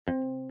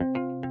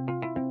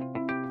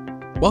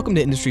Welcome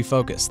to Industry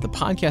Focus, the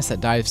podcast that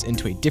dives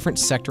into a different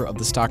sector of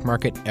the stock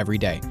market every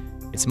day.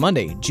 It's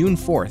Monday, June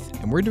 4th,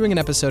 and we're doing an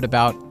episode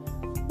about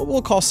what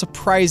we'll call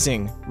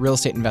surprising real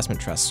estate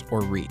investment trusts,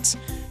 or REITs.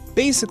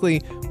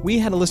 Basically, we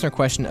had a listener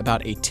question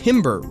about a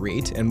timber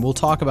REIT, and we'll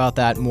talk about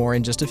that more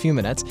in just a few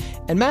minutes.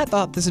 And Matt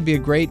thought this would be a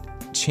great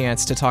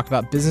chance to talk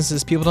about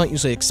businesses people don't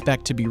usually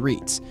expect to be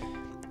REITs.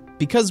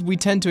 Because we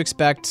tend to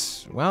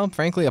expect, well,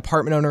 frankly,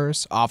 apartment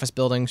owners, office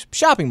buildings,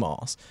 shopping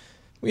malls.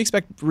 We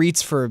expect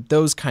REITs for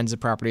those kinds of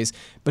properties.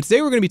 But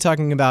today we're going to be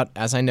talking about,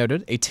 as I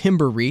noted, a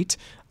timber REIT,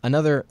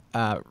 another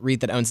REIT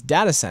that owns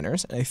data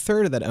centers, and a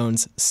third that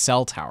owns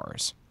cell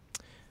towers.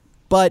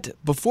 But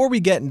before we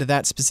get into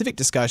that specific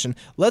discussion,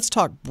 let's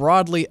talk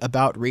broadly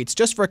about REITs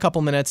just for a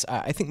couple minutes.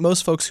 I think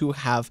most folks who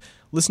have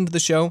listened to the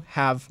show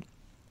have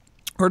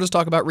heard us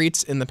talk about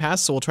REITs in the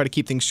past, so we'll try to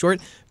keep things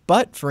short.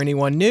 But for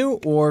anyone new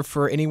or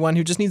for anyone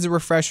who just needs a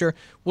refresher,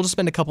 we'll just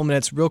spend a couple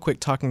minutes real quick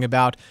talking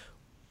about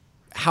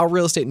how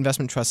real estate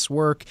investment trusts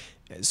work,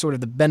 sort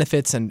of the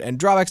benefits and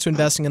drawbacks to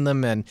investing in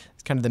them, and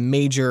kind of the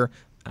major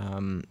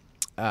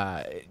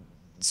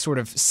sort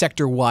of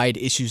sector-wide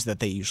issues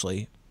that they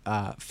usually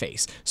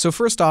face. So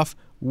first off,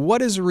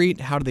 what is a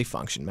REIT? How do they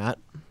function, Matt?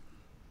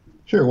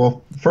 Sure.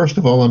 Well, first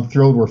of all, I'm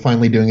thrilled we're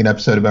finally doing an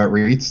episode about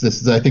REITs.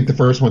 This is, I think, the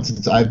first one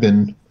since I've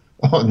been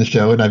on the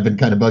show, and I've been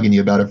kind of bugging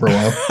you about it for a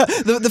while.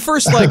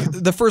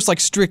 the first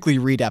strictly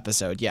REIT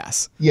episode,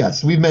 yes.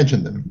 Yes, we've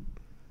mentioned them.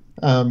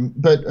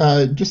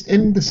 But just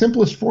in the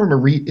simplest form, a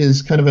REIT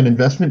is kind of an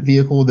investment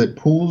vehicle that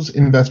pools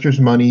investors'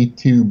 money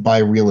to buy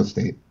real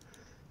estate.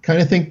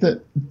 Kind of think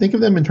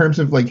of them in terms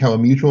of like how a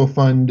mutual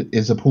fund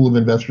is a pool of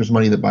investors'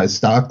 money that buys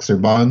stocks or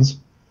bonds.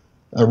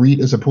 A REIT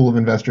is a pool of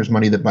investors'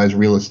 money that buys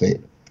real estate.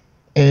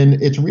 And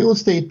it's real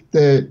estate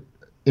that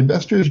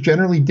investors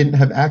generally didn't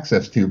have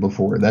access to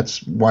before.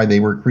 That's why they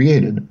were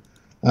created.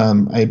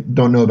 I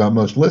don't know about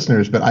most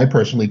listeners, but I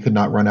personally could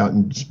not run out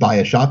and just buy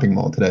a shopping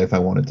mall today if I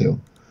wanted to.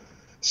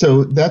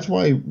 So that's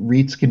why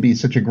REITs can be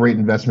such a great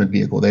investment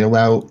vehicle. They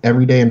allow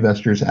everyday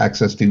investors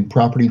access to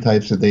property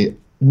types that they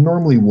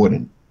normally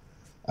wouldn't.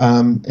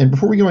 And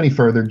before we go any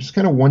further, just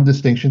kind of one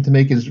distinction to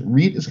make is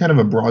REIT is kind of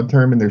a broad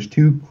term, and there's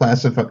two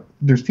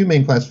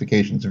main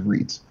classifications of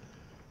REITs.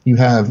 You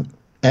have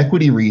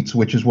equity REITs,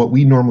 which is what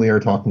we normally are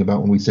talking about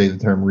when we say the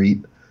term REIT,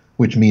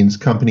 which means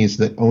companies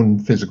that own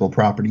physical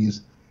properties,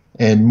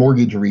 and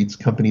mortgage REITs,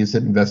 companies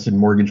that invest in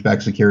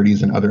mortgage-backed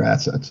securities and other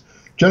assets.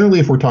 Generally,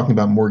 if we're talking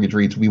about mortgage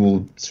REITs, we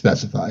will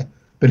specify.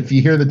 But if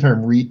you hear the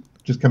term REIT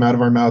just come out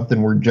of our mouth,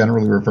 then we're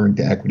generally referring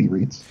to equity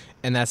REITs.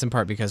 And that's in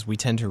part because we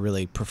tend to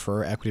really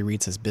prefer equity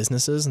REITs as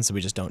businesses, and so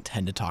we just don't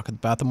tend to talk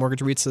about the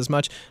mortgage REITs as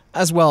much.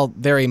 As well,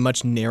 they're a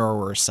much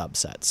narrower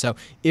subset. So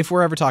if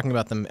we're ever talking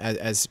about them,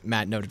 as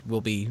Matt noted,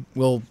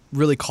 we'll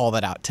really call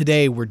that out.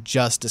 Today, we're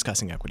just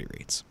discussing equity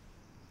REITs.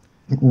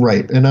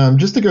 Right. And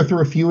just to go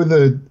through a few of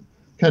the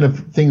kind of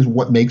things,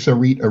 what makes a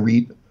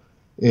REIT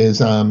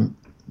is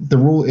the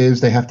rule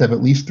is they have to have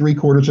at least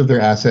 3/4 of their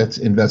assets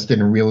invested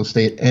in real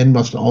estate and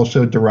must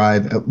also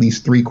derive at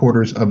least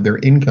 3/4 of their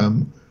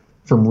income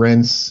from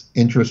rents,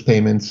 interest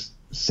payments,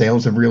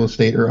 sales of real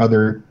estate, or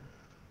other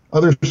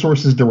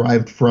sources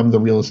derived from the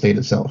real estate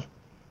itself.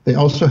 They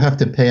also have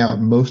to pay out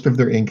most of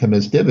their income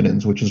as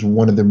dividends, which is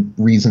one of the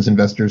reasons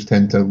investors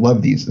tend to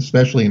love these,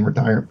 especially in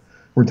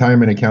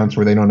retirement accounts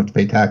where they don't have to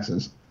pay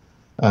taxes.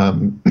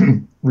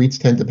 REITs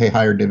tend to pay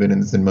higher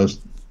dividends than most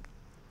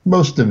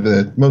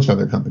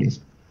other companies.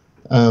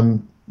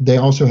 They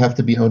also have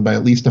to be owned by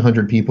at least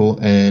 100 people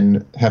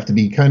and have to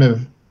be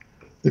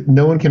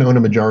no one can own a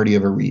majority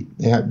of a REIT.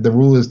 The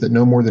rule is that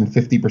no more than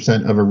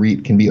 50% of a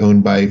REIT can be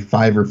owned by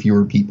 5 or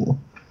fewer people.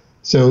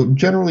 So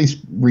generally,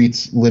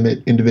 REITs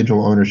limit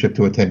individual ownership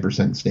to a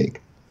 10%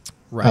 stake.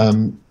 Right.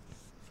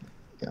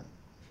 Yeah.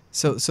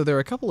 So there are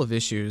a couple of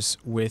issues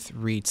with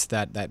REITs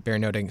that bear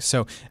noting.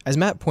 So as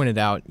Matt pointed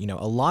out,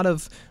 a lot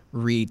of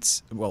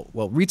REITs,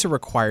 REITs are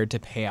required to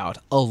pay out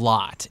a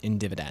lot in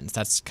dividends.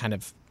 That's kind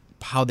of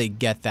how they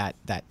get that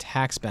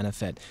tax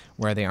benefit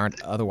where they aren't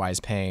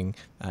otherwise paying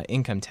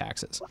income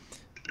taxes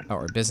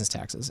or business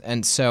taxes.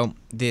 And so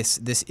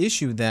this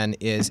issue then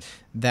is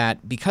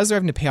that because they're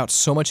having to pay out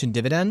so much in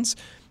dividends,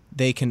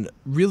 they can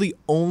really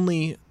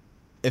only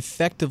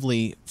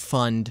effectively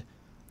fund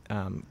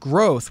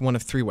growth one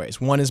of three ways.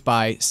 One is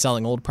by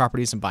selling old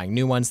properties and buying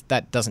new ones.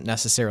 That doesn't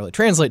necessarily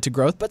translate to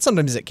growth, but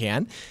sometimes it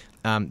can.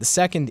 The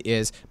second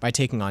is by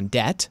taking on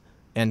debt.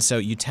 And so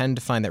you tend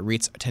to find that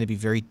REITs tend to be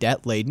very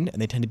debt-laden,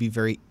 and they tend to be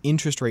very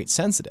interest rate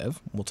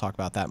sensitive. We'll talk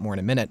about that more in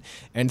a minute.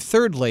 And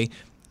thirdly,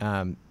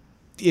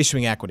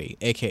 issuing equity,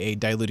 a.k.a.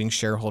 diluting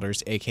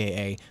shareholders,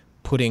 a.k.a.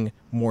 putting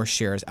more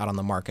shares out on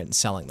the market and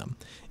selling them.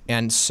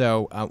 And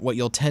so what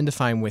you'll tend to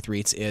find with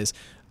REITs is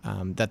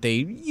that they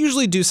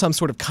usually do some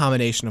sort of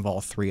combination of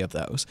all three of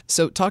those.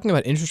 So talking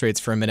about interest rates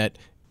for a minute,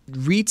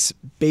 REITs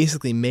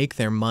basically make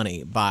their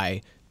money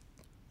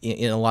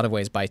in a lot of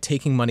ways by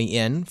taking money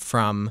in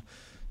from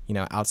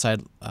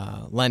outside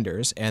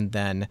lenders and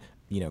then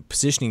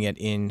positioning it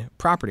in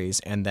properties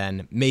and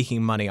then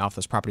making money off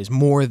those properties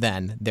more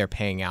than they're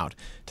paying out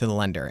to the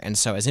lender. And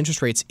so as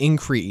interest rates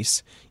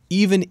increase,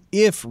 even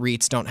if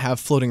REITs don't have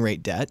floating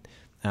rate debt,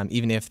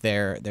 even if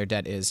their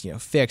debt is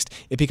fixed,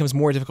 it becomes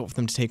more difficult for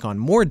them to take on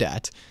more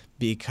debt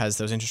because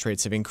those interest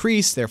rates have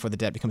increased. Therefore, the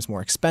debt becomes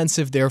more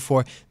expensive.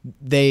 Therefore,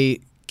 they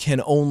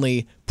can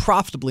only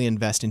profitably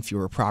invest in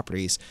fewer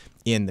properties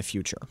in the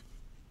future.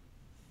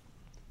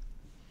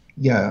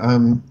 Yeah,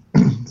 and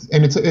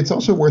it's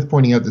also worth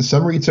pointing out that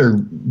some REITs are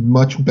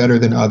much better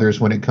than others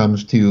when it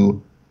comes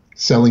to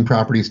selling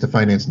properties to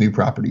finance new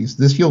properties.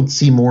 This you'll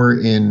see more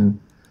in,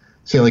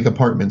 say, like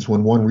apartments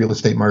when one real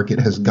estate market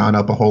has gone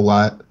up a whole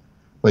lot.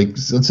 Like,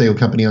 let's say a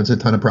company owns a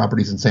ton of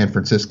properties in San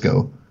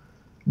Francisco,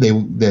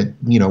 where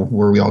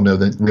we all know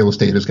that real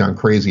estate has gone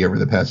crazy over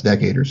the past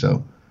decade or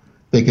so.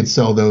 They could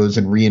sell those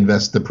and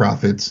reinvest the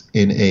profits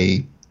in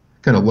a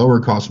kind of lower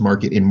cost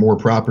market in more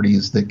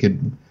properties that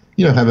could,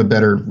 have a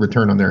better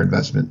return on their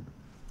investment.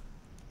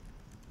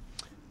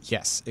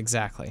 Yes,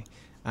 exactly.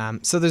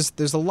 So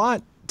there's a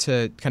lot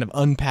to kind of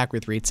unpack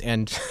with REITs,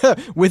 and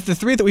with the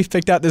three that we've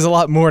picked out, there's a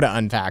lot more to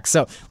unpack.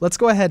 So let's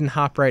go ahead and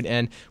hop right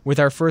in with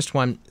our first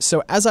one.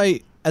 So as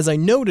I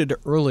noted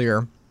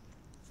earlier,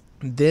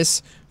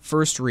 this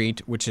first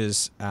REIT, which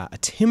is a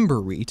timber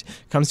REIT,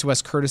 comes to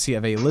us courtesy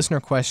of a listener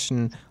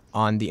question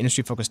on the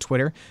Industry Focus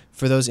Twitter.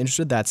 For those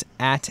interested, that's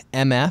at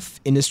MF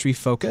Industry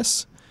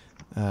Focus.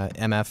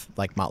 MF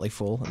like Motley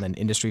Fool, and then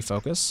Industry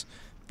Focus.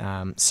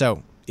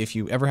 So if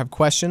you ever have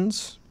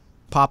questions,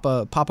 pop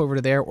over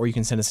to there, or you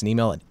can send us an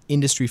email at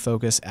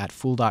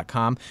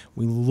industryfocus@fool.com.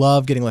 We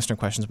love getting listener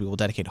questions. We will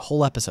dedicate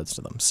whole episodes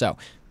to them. So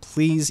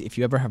please, if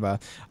you ever have a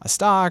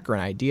stock or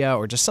an idea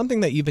or just something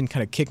that you've been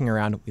kind of kicking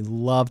around, we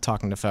love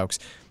talking to folks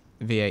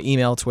via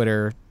email,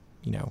 Twitter,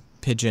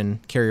 Pigeon,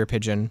 Carrier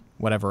Pigeon,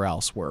 whatever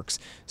else works.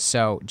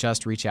 So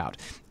just reach out.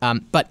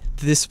 But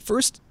this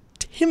first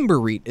timber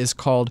REIT is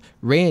called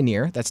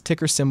Rayonier. That's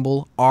ticker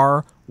symbol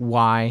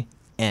RYN.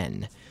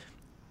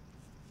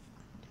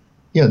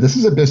 Yeah, this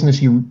is a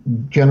business you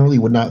generally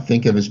would not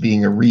think of as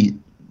being a REIT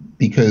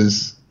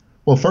because,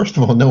 well, first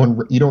of all,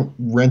 you don't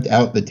rent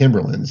out the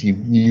timberlands. You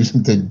use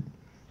them to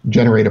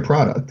generate a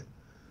product.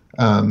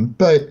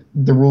 But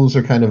the rules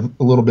are kind of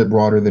a little bit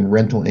broader than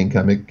rental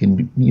income. It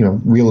can,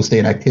 real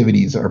estate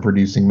activities are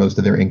producing most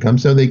of their income,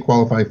 so they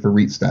qualify for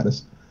REIT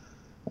status.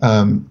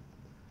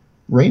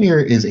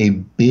 Rayonier is a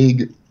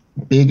big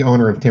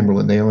owner of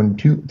timberland. They own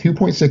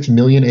 2.6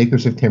 million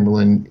acres of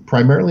timberland,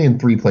 primarily in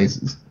three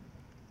places.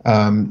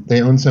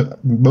 They own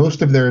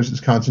most of theirs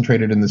is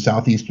concentrated in the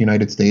southeast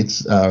United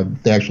States.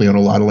 They actually own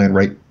a lot of land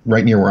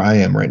right near where I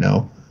am right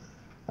now.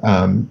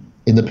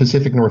 In the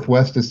Pacific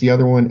Northwest is the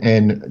other one,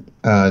 and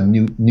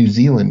New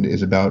Zealand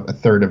is about a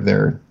third of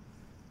their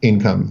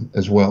income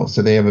as well.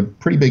 So they have a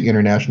pretty big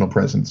international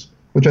presence,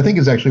 which I think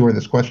is actually where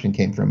this question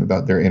came from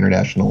about their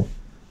international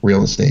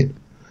real estate.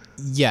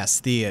 Yes,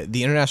 the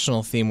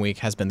International Theme Week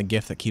has been the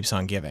gift that keeps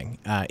on giving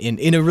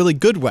in a really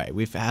good way.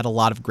 We've had a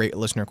lot of great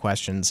listener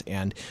questions,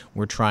 and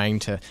we're trying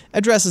to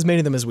address as many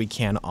of them as we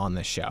can on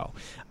the show.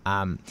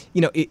 As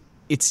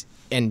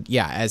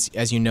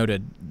you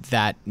noted,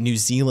 that New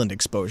Zealand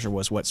exposure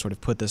was what sort of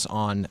put this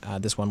on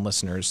this one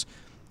listener's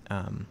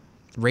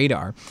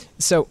radar.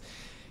 So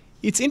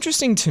it's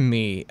interesting to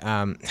me.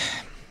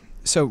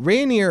 So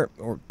Rayonier,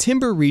 or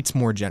timber REITs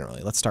more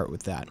generally, let's start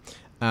with that.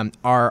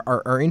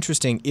 Are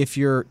interesting if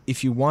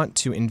you want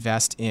to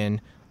invest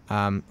in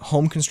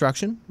home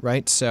construction,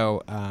 right?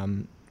 So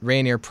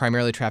Rayonier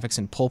primarily traffics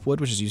in pulpwood,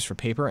 which is used for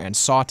paper, and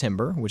saw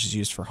timber, which is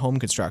used for home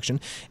construction.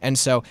 And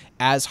so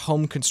as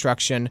home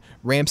construction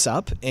ramps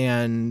up,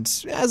 and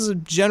as a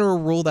general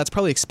rule, that's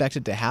probably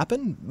expected to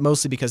happen,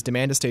 mostly because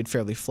demand has stayed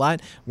fairly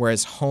flat,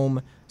 whereas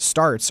home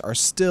starts are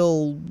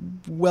still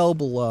well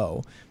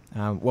below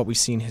what we've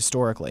seen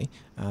historically.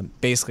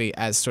 Basically,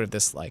 as sort of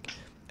this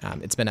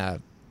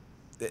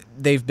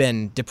they've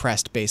been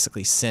depressed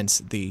basically since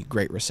the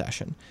Great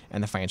Recession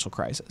and the financial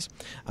crisis.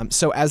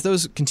 So as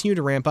those continue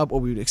to ramp up,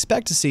 what we would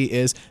expect to see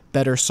is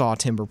better saw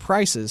timber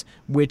prices,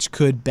 which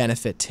could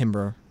benefit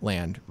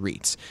timberland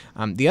REITs.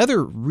 The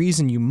other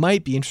reason you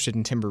might be interested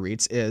in timber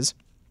REITs is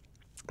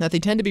that they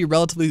tend to be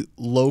relatively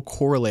low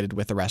correlated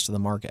with the rest of the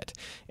market.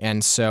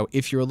 And so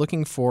if you're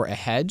looking for a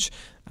hedge,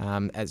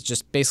 as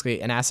just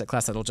basically an asset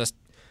class that'll just,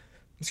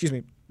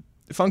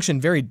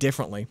 function very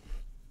differently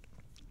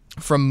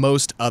from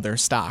most other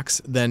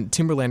stocks, then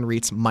timberland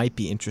REITs might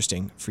be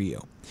interesting for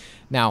you.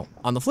 Now,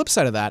 on the flip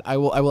side of that, I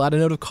will add a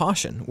note of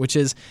caution, which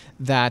is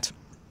that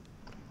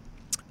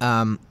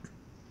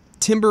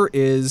timber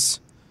is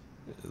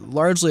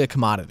largely a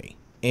commodity.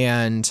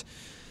 And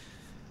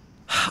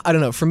I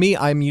don't know, for me,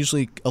 I'm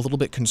usually a little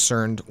bit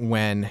concerned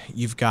when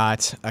you've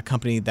got a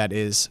company that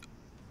is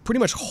pretty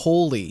much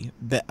wholly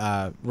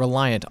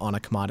reliant on a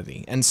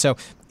commodity. And so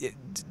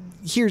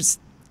here's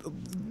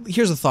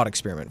a thought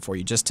experiment for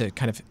you, just to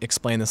kind of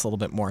explain this a little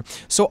bit more.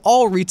 So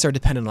all REITs are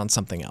dependent on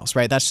something else,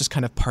 right? That's just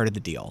kind of part of the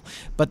deal.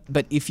 But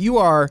if you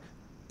are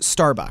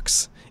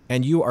Starbucks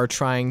and you are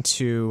trying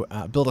to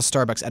build a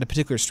Starbucks at a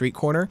particular street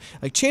corner,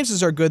 like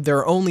chances are good there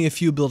are only a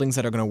few buildings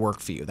that are going to work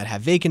for you, that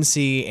have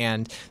vacancy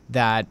and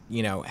that,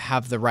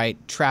 have the right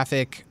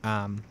traffic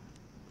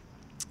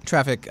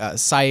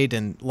sight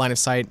and line of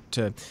sight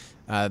to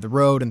the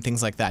road and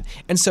things like that.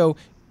 And so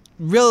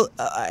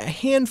a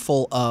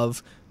handful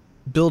of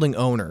building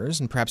owners,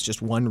 and perhaps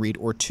just one REIT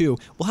or two,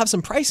 will have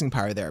some pricing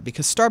power there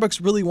because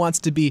Starbucks really wants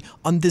to be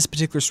on this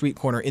particular street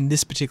corner, in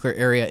this particular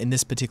area, in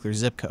this particular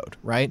zip code,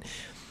 right?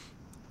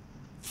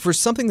 For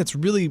something that's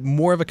really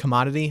more of a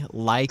commodity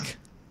like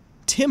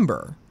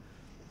timber,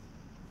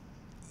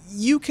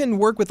 you can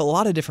work with a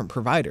lot of different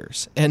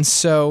providers. And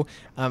so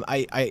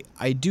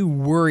I do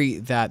worry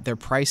that their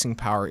pricing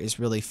power is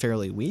really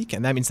fairly weak,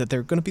 and that means that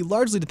they're going to be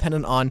largely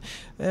dependent on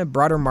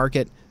broader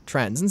market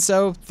trends. And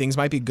so things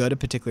might be good a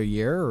particular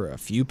year or a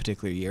few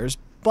particular years,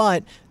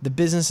 but the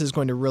business is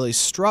going to really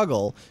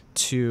struggle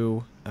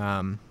to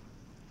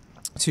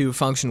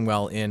function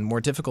well in more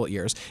difficult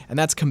years. And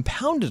that's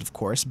compounded, of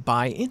course,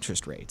 by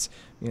interest rates.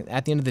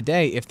 At the end of the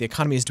day, if the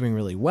economy is doing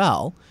really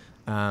well,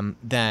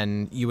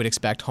 then you would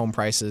expect home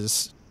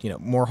prices,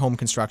 more home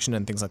construction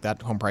and things like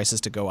that, home prices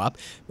to go up.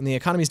 When the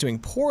economy is doing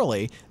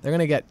poorly, they're going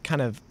to get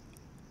kind of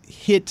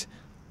hit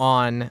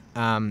on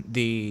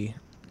the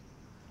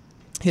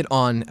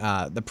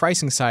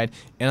pricing side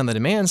and on the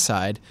demand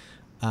side.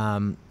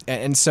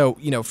 And so,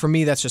 for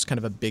me, that's just kind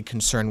of a big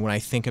concern when I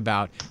think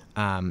about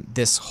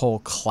this whole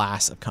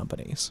class of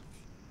companies.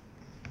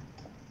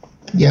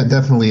 Yeah,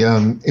 definitely.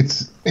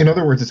 In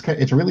other words,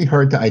 it's really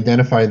hard to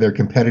identify their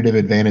competitive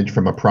advantage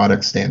from a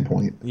product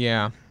standpoint.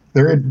 Yeah.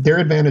 Their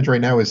advantage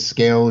right now is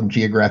scale and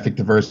geographic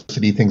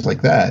diversity, things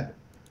like that.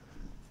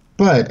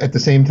 But at the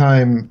same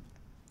time,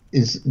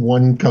 is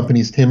one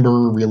company's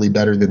timber really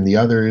better than the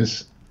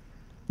others?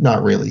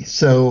 Not really.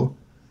 So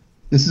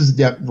this is,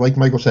 like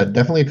Michael said,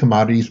 definitely a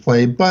commodities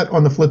play. But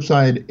on the flip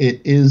side,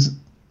 it is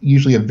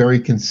usually a very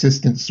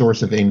consistent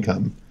source of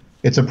income.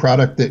 It's a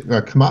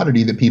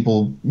commodity that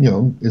people,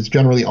 is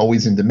generally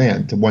always in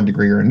demand to one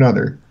degree or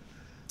another.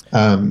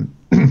 And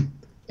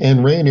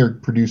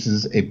Rayonier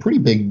produces a pretty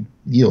big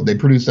yield. They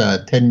produce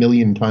 10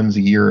 million tons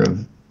a year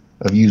of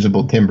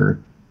usable timber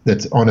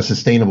that's on a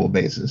sustainable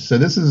basis. So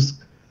this is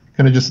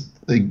kind of just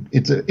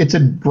it's a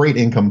great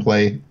income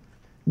play.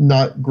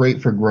 Not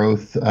great for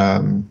growth.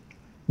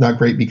 Not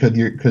great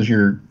because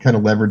you're kind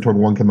of levered toward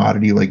one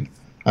commodity. Like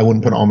I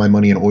wouldn't put all my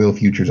money in oil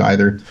futures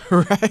either.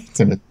 Right.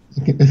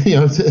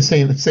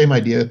 Same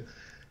idea.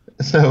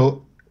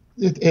 So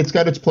it's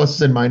got its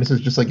pluses and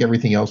minuses just like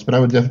everything else, but I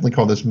would definitely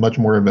call this much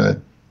more of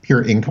a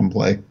pure income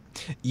play.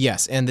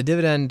 Yes, and the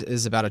dividend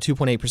is about a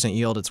 2.8%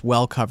 yield. It's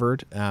well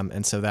covered,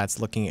 and so that's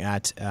looking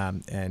at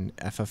an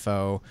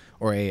FFO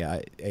or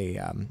a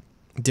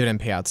dividend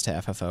payouts to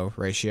FFO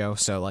ratio.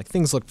 So like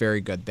things look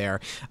very good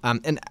there.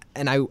 And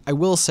I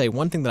will say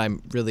one thing that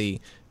I'm really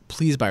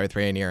pleased by with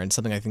Rayonier, and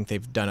something I think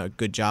they've done a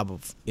good job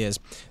of, is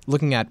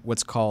looking at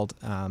what's called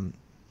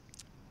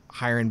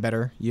higher and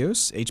better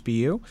use,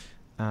 HBU.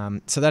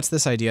 So that's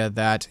this idea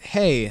that,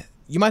 hey,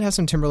 you might have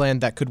some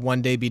timberland that could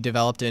one day be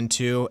developed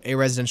into a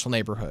residential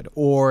neighborhood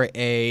or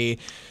a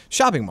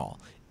shopping mall.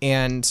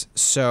 And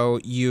so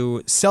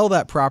you sell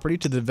that property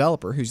to the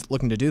developer who's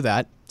looking to do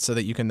that so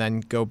that you can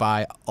then go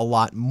buy a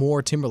lot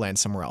more timberland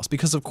somewhere else.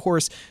 Because, of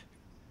course,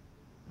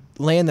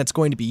 land that's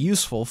going to be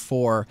useful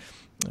for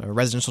a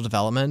residential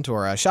development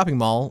or a shopping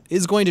mall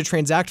is going to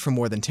transact for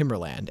more than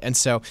timberland. And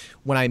so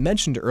when I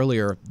mentioned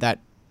earlier that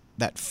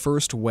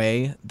first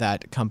way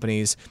that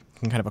companies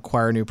can kind of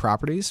acquire new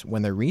properties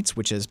when they're REITs,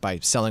 which is by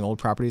selling old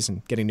properties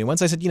and getting new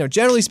ones, I said,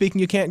 generally speaking,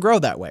 you can't grow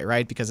that way,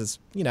 right? Because it's,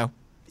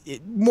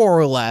 more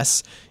or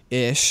less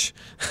ish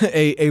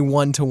a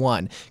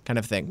one-to-one kind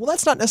of thing. Well,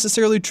 that's not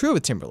necessarily true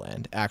with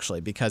timberland,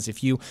 actually, because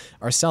if you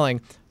are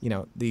selling,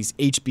 these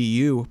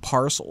HBU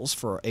parcels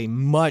for a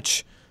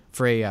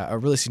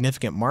really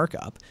significant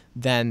markup,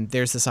 then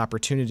there's this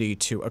opportunity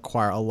to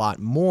acquire a lot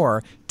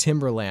more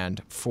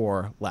timberland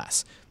for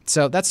less.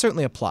 So that's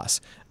certainly a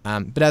plus.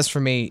 But as for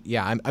me,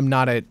 yeah, I'm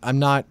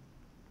not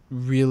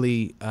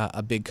really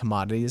a big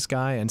commodities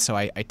guy, and so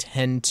I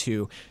tend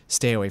to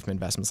stay away from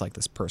investments like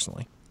this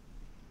personally.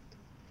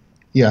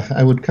 Yeah,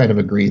 I would kind of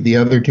agree. The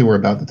other two we're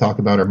about to talk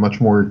about are much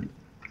more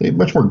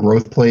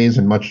growth plays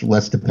and much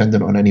less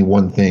dependent on any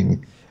one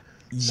thing.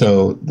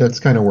 So that's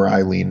kind of where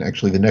I lean.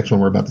 Actually, the next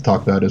one we're about to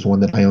talk about is one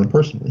that I own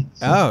personally.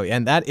 So. Oh,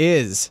 and that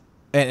is,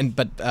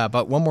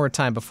 but one more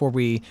time before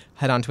we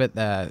head on to it,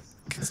 the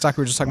stock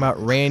we were just talking about,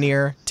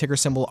 Rayonier, ticker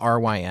symbol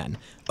RYN.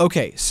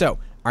 Okay, so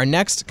our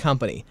next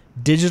company,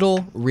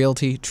 Digital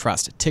Realty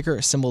Trust,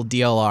 ticker symbol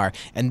DLR,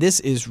 and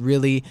this is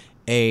really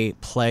a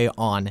play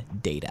on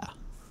data.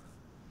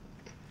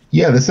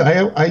 Yeah,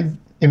 I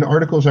in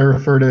articles I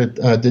refer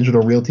to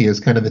Digital Realty as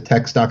kind of the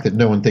tech stock that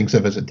no one thinks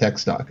of as a tech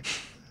stock.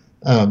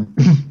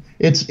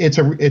 It's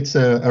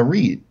a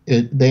REIT.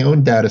 They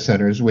own data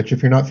centers, which,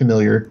 if you're not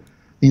familiar,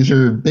 these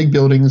are big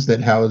buildings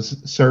that house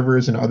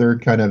servers and other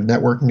kind of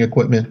networking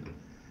equipment.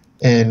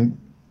 And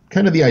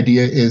kind of the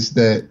idea is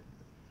that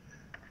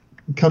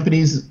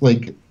companies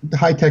like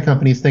high tech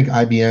companies, think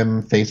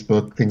IBM,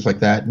 Facebook, things like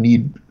that,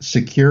 need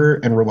secure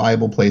and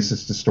reliable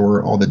places to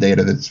store all the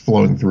data that's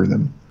flowing through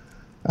them.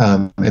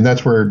 And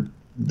that's where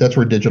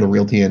digital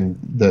realty and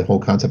the whole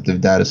concept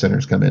of data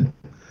centers come in.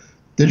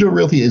 Digital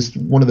Realty is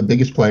one of the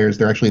biggest players.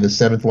 They're actually the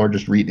seventh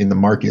largest REIT in the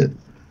market,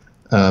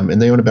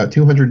 and they own about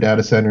 200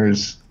 data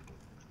centers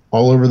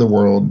all over the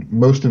world.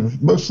 Most of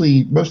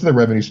the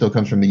revenue still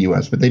comes from the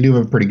U.S., but they do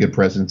have a pretty good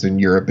presence in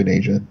Europe and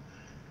Asia.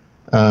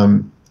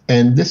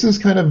 And this is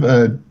kind of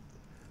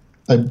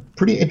a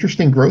pretty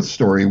interesting growth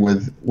story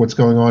with what's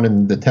going on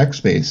in the tech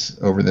space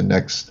over the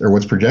next, or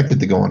what's projected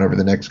to go on over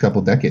the next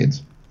couple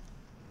decades.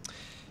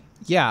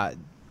 Yeah,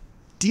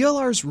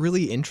 DLR is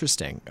really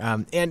interesting.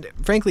 And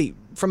frankly,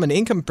 from an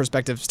income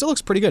perspective, still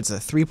looks pretty good. It's a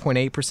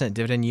 3.8%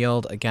 dividend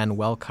yield. Again,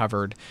 well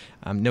covered.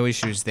 No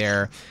issues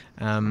there.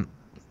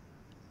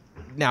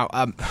 Now,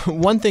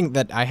 one thing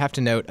that I have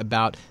to note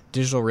about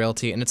Digital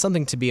Realty, and it's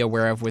something to be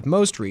aware of with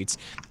most REITs,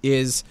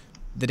 is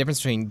the difference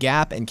between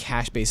GAAP and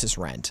cash basis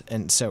rent.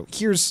 And so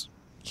here's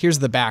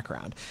the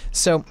background.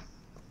 So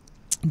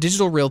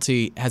Digital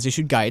Realty has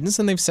issued guidance,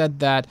 and they've said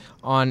that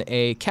on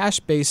a cash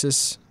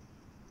basis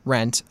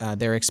rent,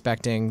 they're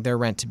expecting their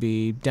rent to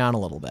be down a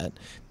little bit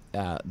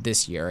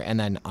this year. And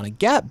then on a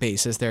GAAP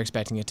basis, they're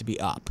expecting it to be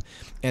up.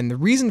 And the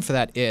reason for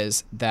that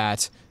is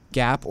that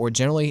GAAP, or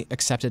generally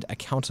accepted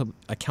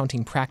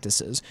accounting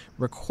practices,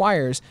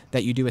 requires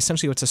that you do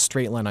essentially what's a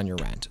straight line on your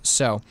rent.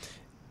 So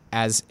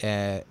as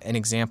an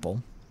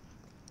example,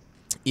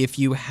 if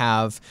you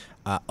have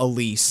a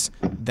lease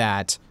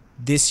that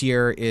this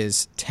year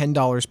is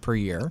 $10 per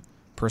year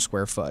per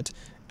square foot,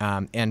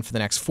 and for the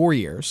next 4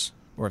 years,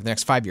 or the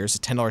next 5 years,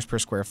 it's $10 per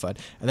square foot.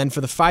 And then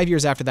for the 5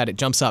 years after that, it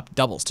jumps up,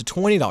 doubles to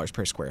 $20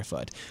 per square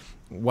foot.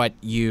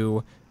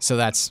 So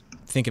that's,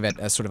 think of it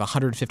as sort of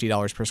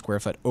 $150 per square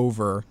foot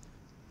over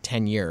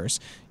 10 years.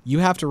 You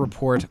have to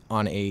report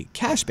on a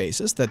cash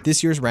basis that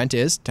this year's rent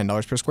is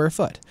 $10 per square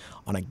foot.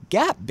 On a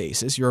GAAP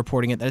basis, you're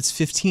reporting it that it's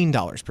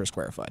 $15 per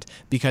square foot,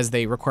 because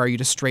they require you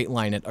to straight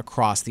line it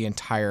across the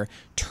entire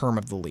term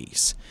of the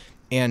lease.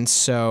 And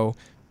so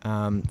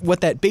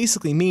what that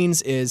basically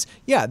means is,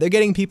 yeah, they're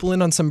getting people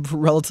in on some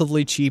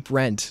relatively cheap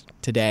rent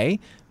today,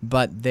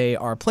 but they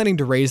are planning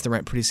to raise the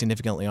rent pretty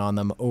significantly on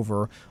them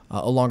over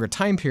a longer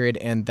time period,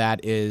 and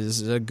that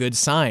is a good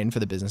sign for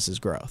the business's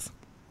growth.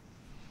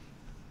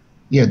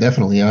 Yeah,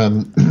 definitely.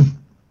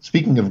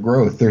 Speaking of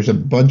growth, there's a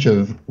bunch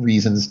of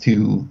reasons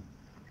to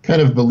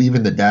kind of believe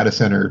in the data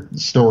center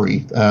story.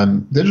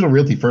 Digital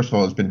Realty, first of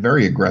all, has been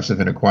very aggressive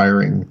in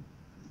acquiring,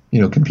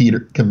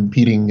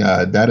 competing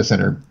data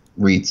center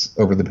REITs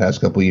over the past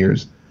couple of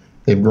years.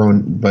 They've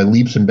grown by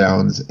leaps and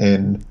bounds,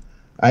 and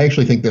I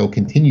actually think they'll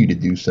continue to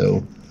do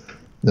so.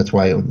 That's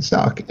why I own the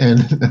stock.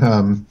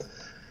 And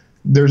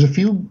there's a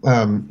few.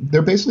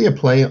 They're basically a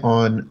play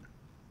on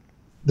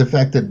the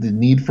fact that the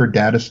need for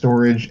data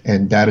storage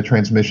and data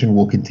transmission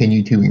will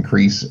continue to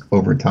increase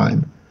over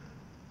time.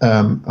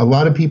 A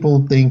lot of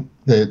people think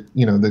that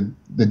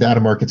the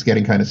data market's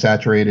getting kind of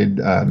saturated.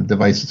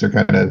 Devices are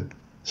kind of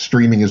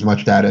streaming as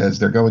much data as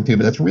they're going to,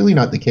 but that's really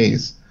not the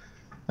case.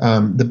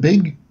 The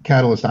big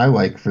catalyst I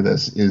like for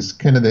this is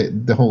kind of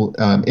the whole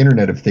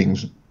Internet of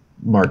Things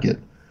market.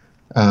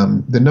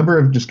 The number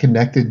of just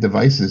connected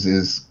devices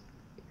is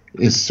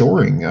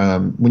soaring.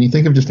 When you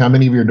think of just how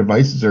many of your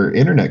devices are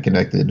internet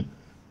connected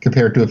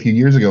compared to a few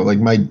years ago, like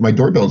my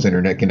doorbell's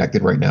internet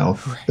connected right now.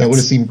 Right. That would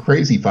have seemed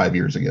crazy 5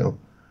 years ago.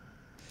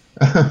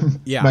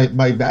 Yeah.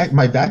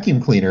 My vacuum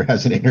cleaner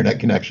has an internet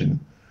connection.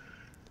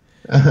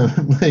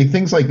 Like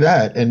things like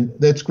that, and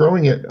that's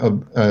growing at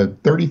a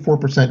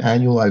 34%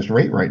 annualized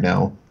rate right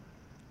now,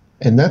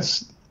 and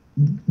that's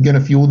going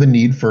to fuel the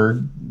need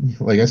for,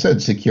 like I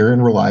said, secure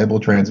and reliable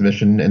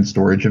transmission and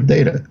storage of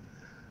data.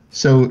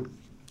 So,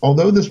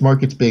 although this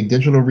market's big,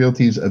 Digital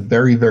Realty is a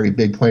very, very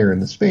big player in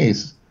the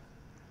space.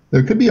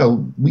 We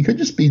could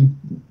just be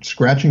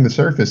scratching the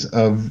surface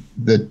of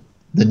the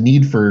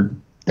need for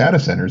data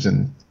centers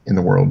in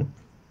the world.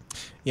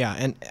 Yeah,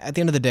 and at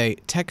the end of the day,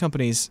 tech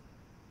companies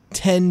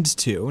tend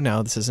to,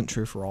 now this isn't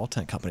true for all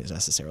tech companies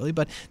necessarily,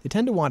 but they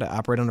tend to want to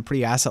operate on a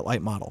pretty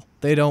asset-light model.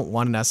 They don't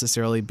want to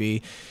necessarily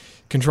be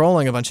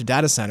controlling a bunch of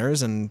data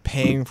centers and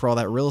paying for all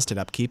that real estate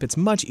upkeep. It's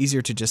much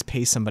easier to just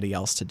pay somebody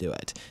else to do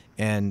it.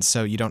 And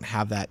so you don't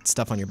have that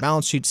stuff on your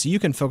balance sheet, so you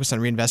can focus on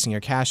reinvesting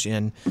your cash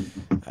in,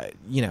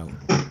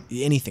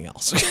 anything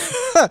else,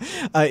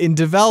 in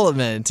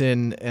development,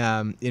 in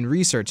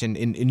research, in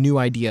new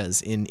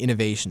ideas, in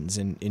innovations,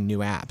 in new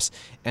apps.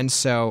 And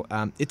so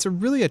it's a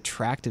really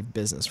attractive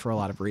business for a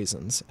lot of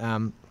reasons.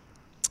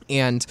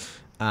 And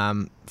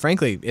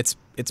frankly, it's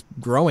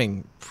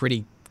growing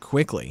pretty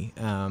quickly.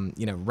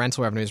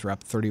 Rental revenues were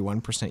up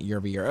 31% year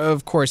over year.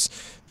 Of course,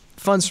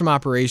 funds from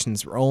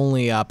operations were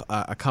only up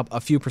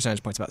a few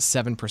percentage points, about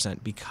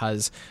 7%,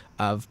 because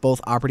of both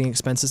operating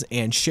expenses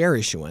and share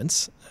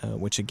issuance,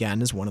 which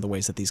again is one of the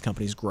ways that these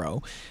companies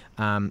grow.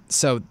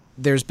 So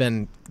there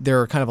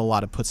are kind of a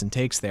lot of puts and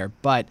takes there,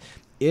 but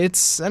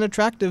it's an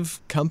attractive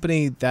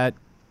company that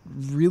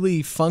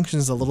really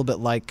functions a little bit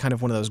like kind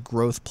of one of those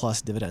growth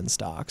plus dividend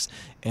stocks.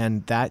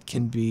 And that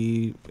can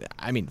be,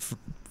 I mean,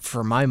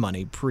 for my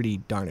money, pretty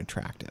darn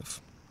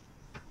attractive.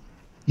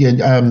 Yeah,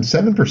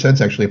 7%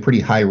 is actually a pretty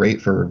high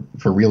rate for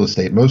real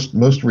estate. Most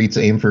REITs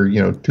aim for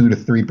 2 to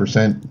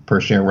 3%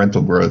 per share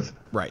rental growth.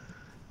 Right.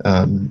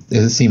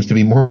 It seems to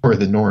be more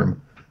the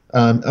norm.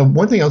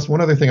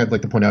 One other thing I'd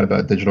like to point out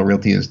about Digital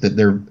Realty is that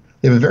they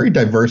have a very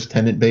diverse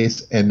tenant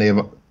base, and they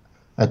have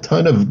a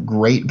ton of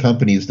great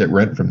companies that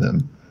rent from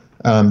them.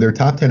 Their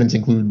top tenants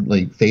include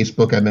like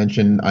Facebook, I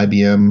mentioned,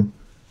 IBM,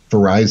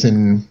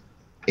 Verizon,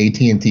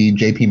 AT&T,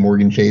 JP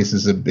Morgan Chase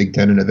is a big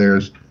tenant of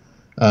theirs.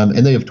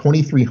 And they have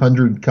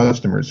 2,300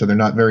 customers, so they're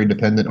not very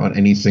dependent on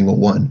any single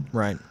one.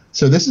 Right.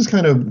 So this is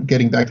kind of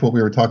getting back to what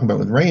we were talking about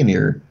with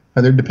Rayonier,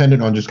 how they're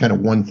dependent on just kind of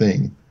one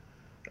thing.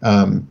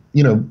 I mean,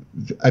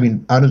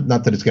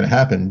 not that it's going to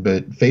happen,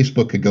 but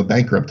Facebook could go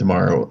bankrupt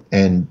tomorrow,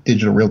 and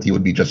Digital Realty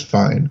would be just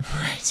fine.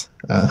 Right.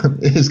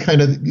 That's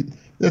kind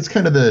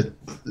of the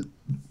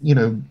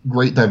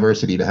great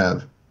diversity to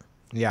have.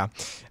 Yeah.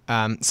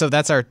 So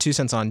that's our 2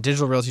 cents on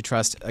Digital Realty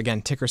Trust,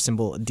 again, ticker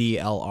symbol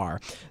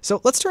DLR.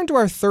 So let's turn to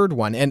our third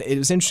one. And it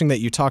was interesting that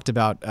you talked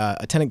about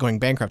a tenant going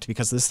bankrupt,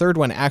 because this third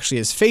one actually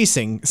is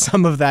facing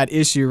some of that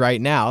issue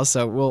right now.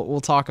 So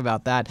we'll talk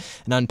about that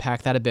and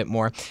unpack that a bit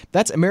more.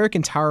 That's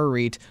American Tower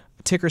REIT,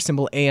 ticker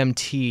symbol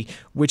AMT,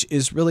 which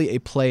is really a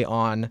play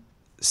on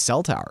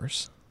cell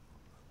towers.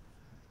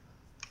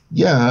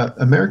 Yeah,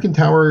 American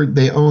Tower,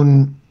 they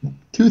own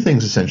two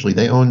things essentially.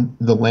 They own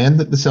the land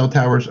that the cell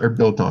towers are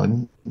built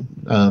on.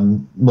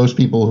 Most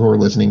people who are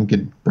listening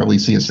could probably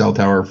see a cell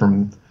tower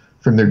from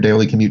their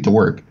daily commute to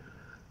work.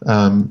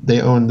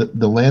 They own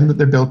the land that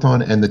they're built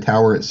on and the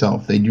tower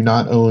itself. They do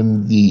not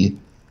own the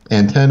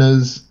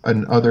antennas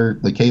and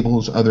the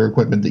cables, other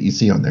equipment that you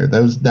see on there.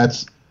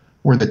 That's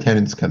where the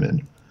tenants come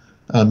in.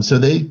 So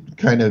they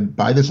kind of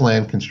buy this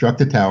land, construct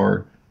a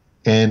tower,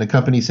 and a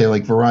company, say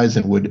like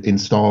Verizon, would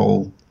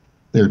install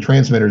their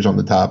transmitters on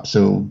the top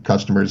so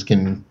customers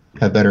can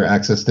have better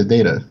access to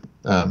data.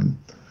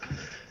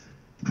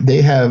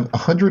 They have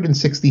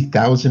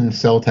 160,000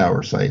 cell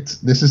tower sites.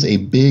 This is a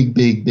big,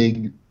 big,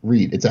 big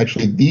REIT. It's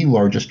actually the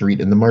largest REIT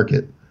in the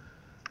market.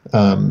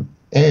 And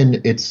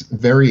it's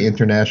very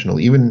international.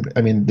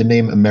 The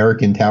name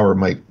American Tower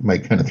might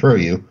kind of throw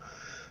you,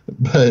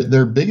 but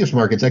their biggest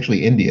market's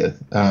actually India.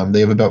 They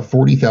have about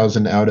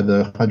 40,000 out of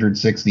the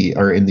 160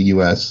 are in the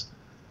U.S.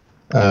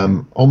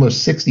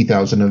 Almost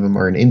 60,000 of them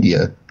are in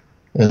India.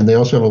 And they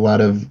also have a lot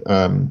of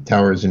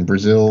towers in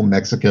Brazil,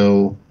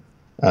 Mexico,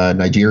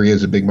 Nigeria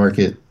is a big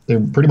market. They're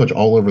pretty much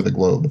all over the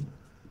globe.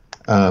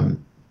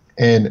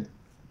 And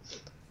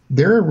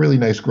they're a really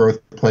nice growth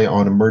play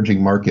on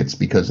emerging markets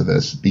because of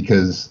this,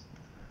 because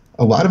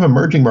a lot of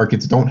emerging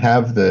markets don't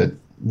have the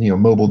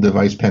mobile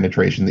device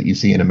penetration that you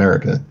see in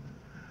America.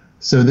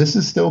 So this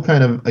is still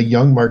kind of a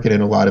young market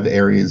in a lot of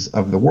areas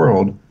of the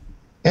world.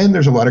 And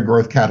there's a lot of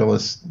growth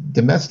catalysts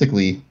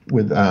domestically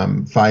with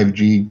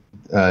 5G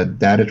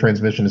data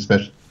transmission,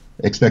 especially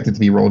expected to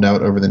be rolled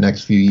out over the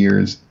next few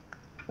years.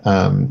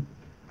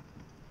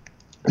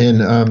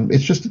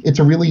 It's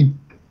a really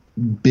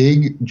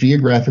big,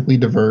 geographically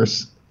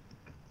diverse,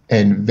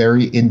 and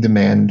very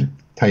in-demand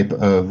type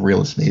of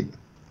real estate.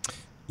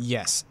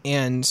 Yes,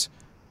 and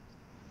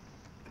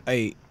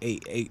a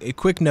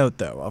quick note,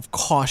 though, of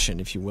caution,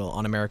 if you will,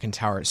 on American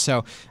Tower.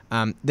 So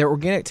their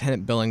organic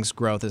tenant billings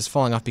growth is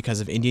falling off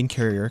because of Indian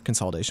carrier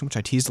consolidation, which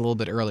I teased a little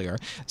bit earlier.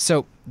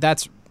 So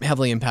that's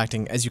heavily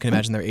impacting, as you can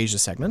imagine, their Asia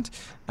segment.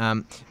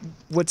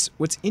 What's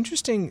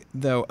interesting,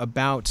 though,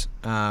 about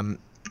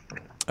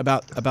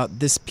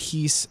this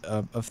piece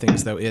of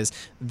things, though, is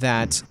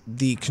that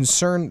the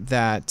concern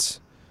that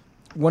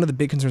one of the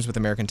big concerns with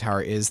American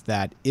Tower is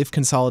that if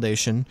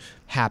consolidation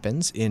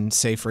happens in,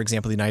 say, for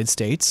example, the United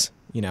States,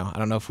 I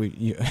don't know if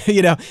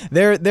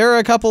there are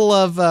a couple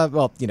of,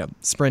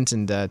 Sprint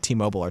and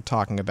T-Mobile are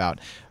talking about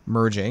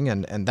merging,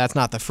 and that's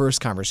not the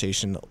first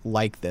conversation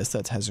like this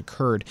that has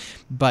occurred.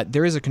 But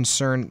there is a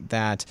concern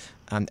that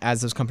as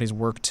those companies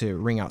work to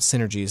wring out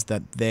synergies,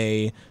 that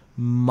they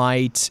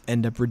might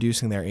end up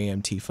reducing their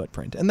AMT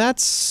footprint. And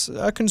that's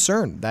a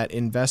concern that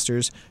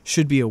investors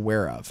should be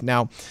aware of.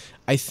 Now,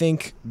 I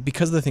think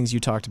because of the things you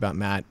talked about,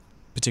 Matt,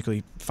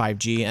 particularly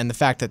 5G, and the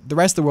fact that the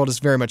rest of the world is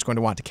very much going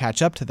to want to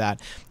catch up to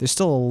that, there's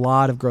still a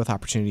lot of growth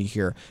opportunity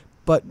here.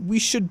 But we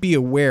should be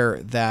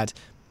aware that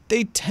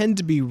they tend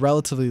to be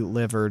relatively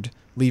levered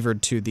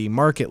to the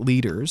market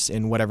leaders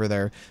in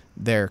whatever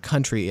their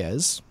country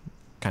is.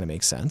 Kind of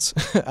makes sense.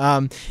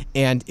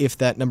 And if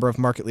that number of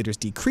market leaders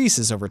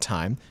decreases over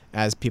time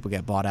as people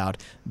get bought out,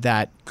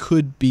 that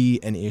could be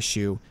an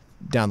issue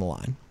down the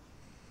line.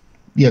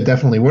 Yeah,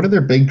 definitely. One of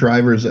their big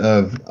drivers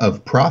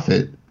of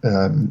profit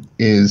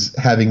is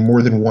having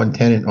more than one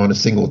tenant on a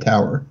single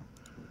tower.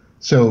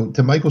 So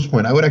to Michael's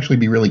point, I would actually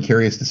be really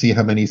curious to see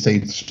how many,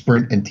 say,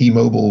 Sprint and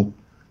T-Mobile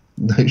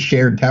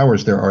shared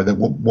towers there are that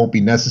won't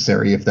be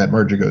necessary if that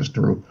merger goes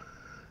through.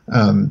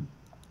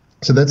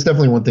 So that's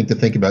definitely one thing to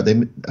think about.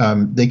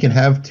 They can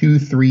have 2,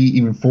 3,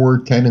 even 4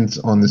 tenants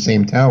on the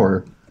same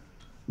tower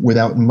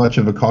without much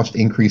of a cost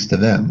increase to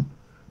them.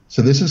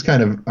 So this is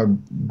kind of a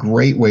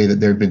great way that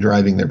they've been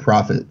driving their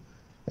profit.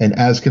 And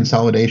as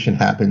consolidation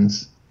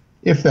happens,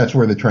 if that's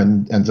where the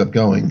trend ends up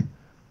going,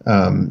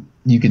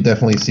 you could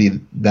definitely see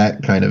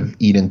that kind of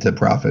eat into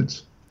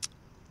profits.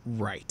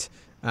 Right.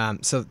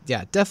 So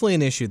yeah, definitely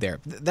an issue there.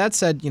 That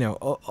said,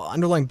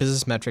 underlying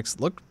business metrics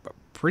look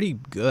pretty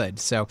good.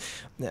 So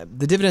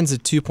the dividend's a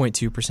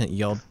 2.2%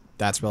 yield.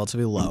 That's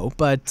relatively low,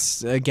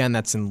 but again,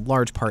 that's in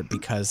large part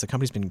because the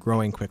company's been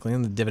growing quickly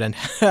and the dividend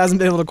hasn't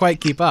been able to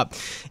quite keep up.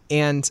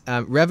 And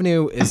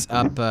revenue is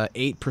up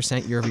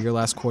 8% year over year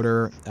last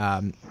quarter.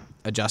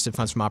 Adjusted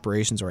funds from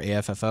operations, or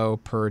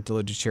AFFO, per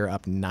diluted share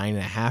up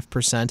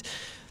 9.5%.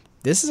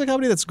 This is a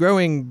company that's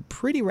growing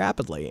pretty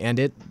rapidly, and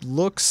it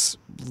looks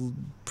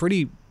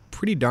pretty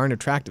darn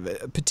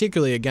attractive,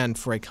 particularly, again,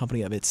 for a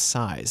company of its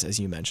size, as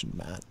you mentioned,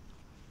 Matt.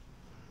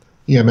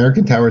 Yeah,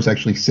 American Tower is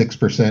actually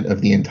 6%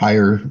 of the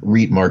entire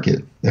REIT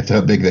market. That's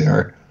how big they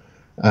are.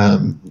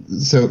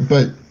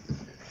 But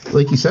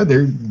like you said,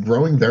 they're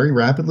growing very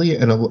rapidly,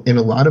 and in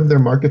a lot of their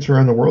markets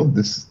around the world,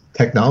 this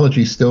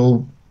technology is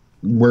still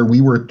where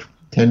we were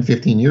 10,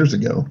 15 years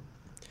ago,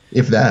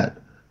 if that.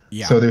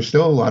 Yeah. So there's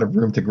still a lot of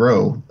room to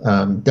grow.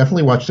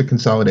 Definitely watch the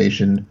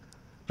consolidation.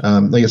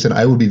 Like I said,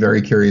 I would be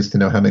very curious to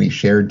know how many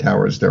shared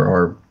towers there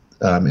are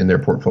in their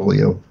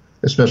portfolio,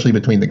 especially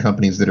between the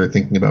companies that are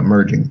thinking about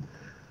merging.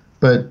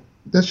 But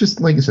that's just,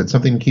 like I said,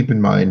 something to keep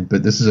in mind.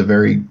 But this is a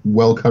very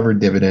well-covered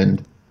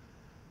dividend,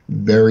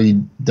 very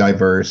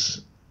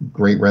diverse,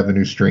 great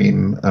revenue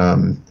stream,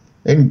 and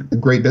a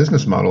great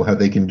business model, how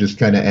they can just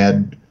kind of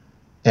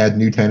add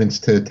new tenants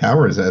to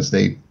towers as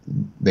they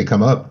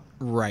come up.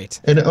 Right.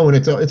 And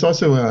it's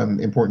also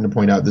important to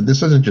point out that this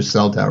doesn't just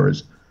sell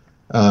towers.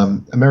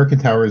 American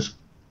Towers,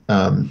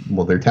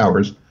 they're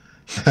towers.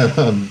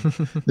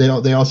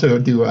 They also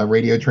do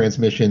radio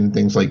transmission,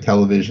 things like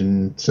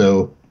television.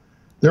 So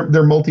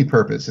they're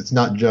multi-purpose. It's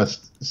not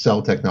just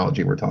cell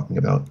technology we're talking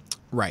about.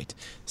 Right.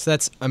 So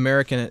that's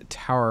American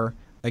Tower,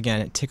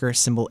 again, ticker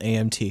symbol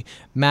AMT.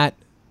 Matt,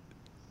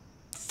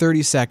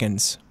 30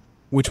 seconds.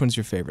 Which one's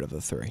your favorite of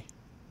the three?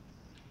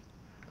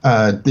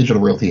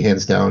 Digital Realty,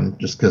 hands down,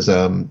 just because,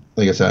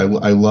 like I said,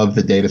 I love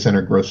the data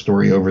center growth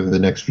story over the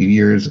next few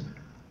years.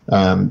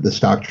 The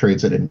stock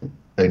trades at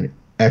an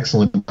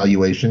excellent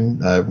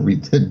valuation.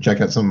 Check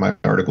out some of my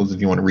articles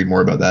if you want to read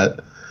more about that.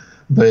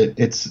 But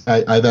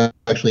I've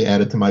actually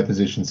added to my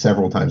position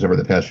several times over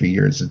the past few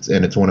years,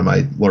 and it's one of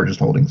my largest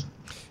holdings.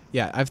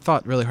 Yeah, I've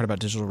thought really hard about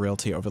Digital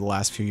Realty over the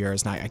last few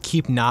years, and I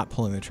keep not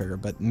pulling the trigger,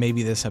 but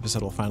maybe this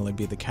episode will finally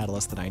be the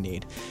catalyst that I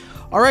need.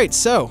 All right,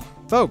 so,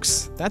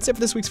 folks, that's it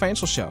for this week's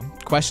financial show.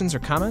 Questions or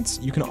comments?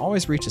 You can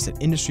always reach us at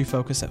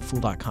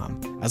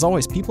industryfocus@fool.com. As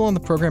always, people on the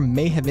program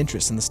may have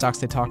interest in the stocks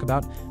they talk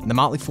about, and the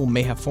Motley Fool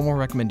may have formal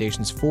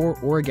recommendations for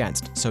or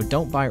against, so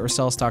don't buy or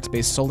sell stocks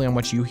based solely on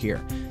what you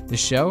hear. This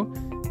show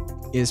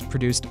is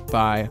produced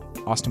by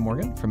Austin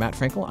Morgan. For Matt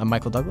Frankel, I'm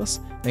Michael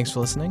Douglas. Thanks for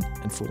listening,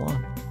 and Fool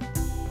on.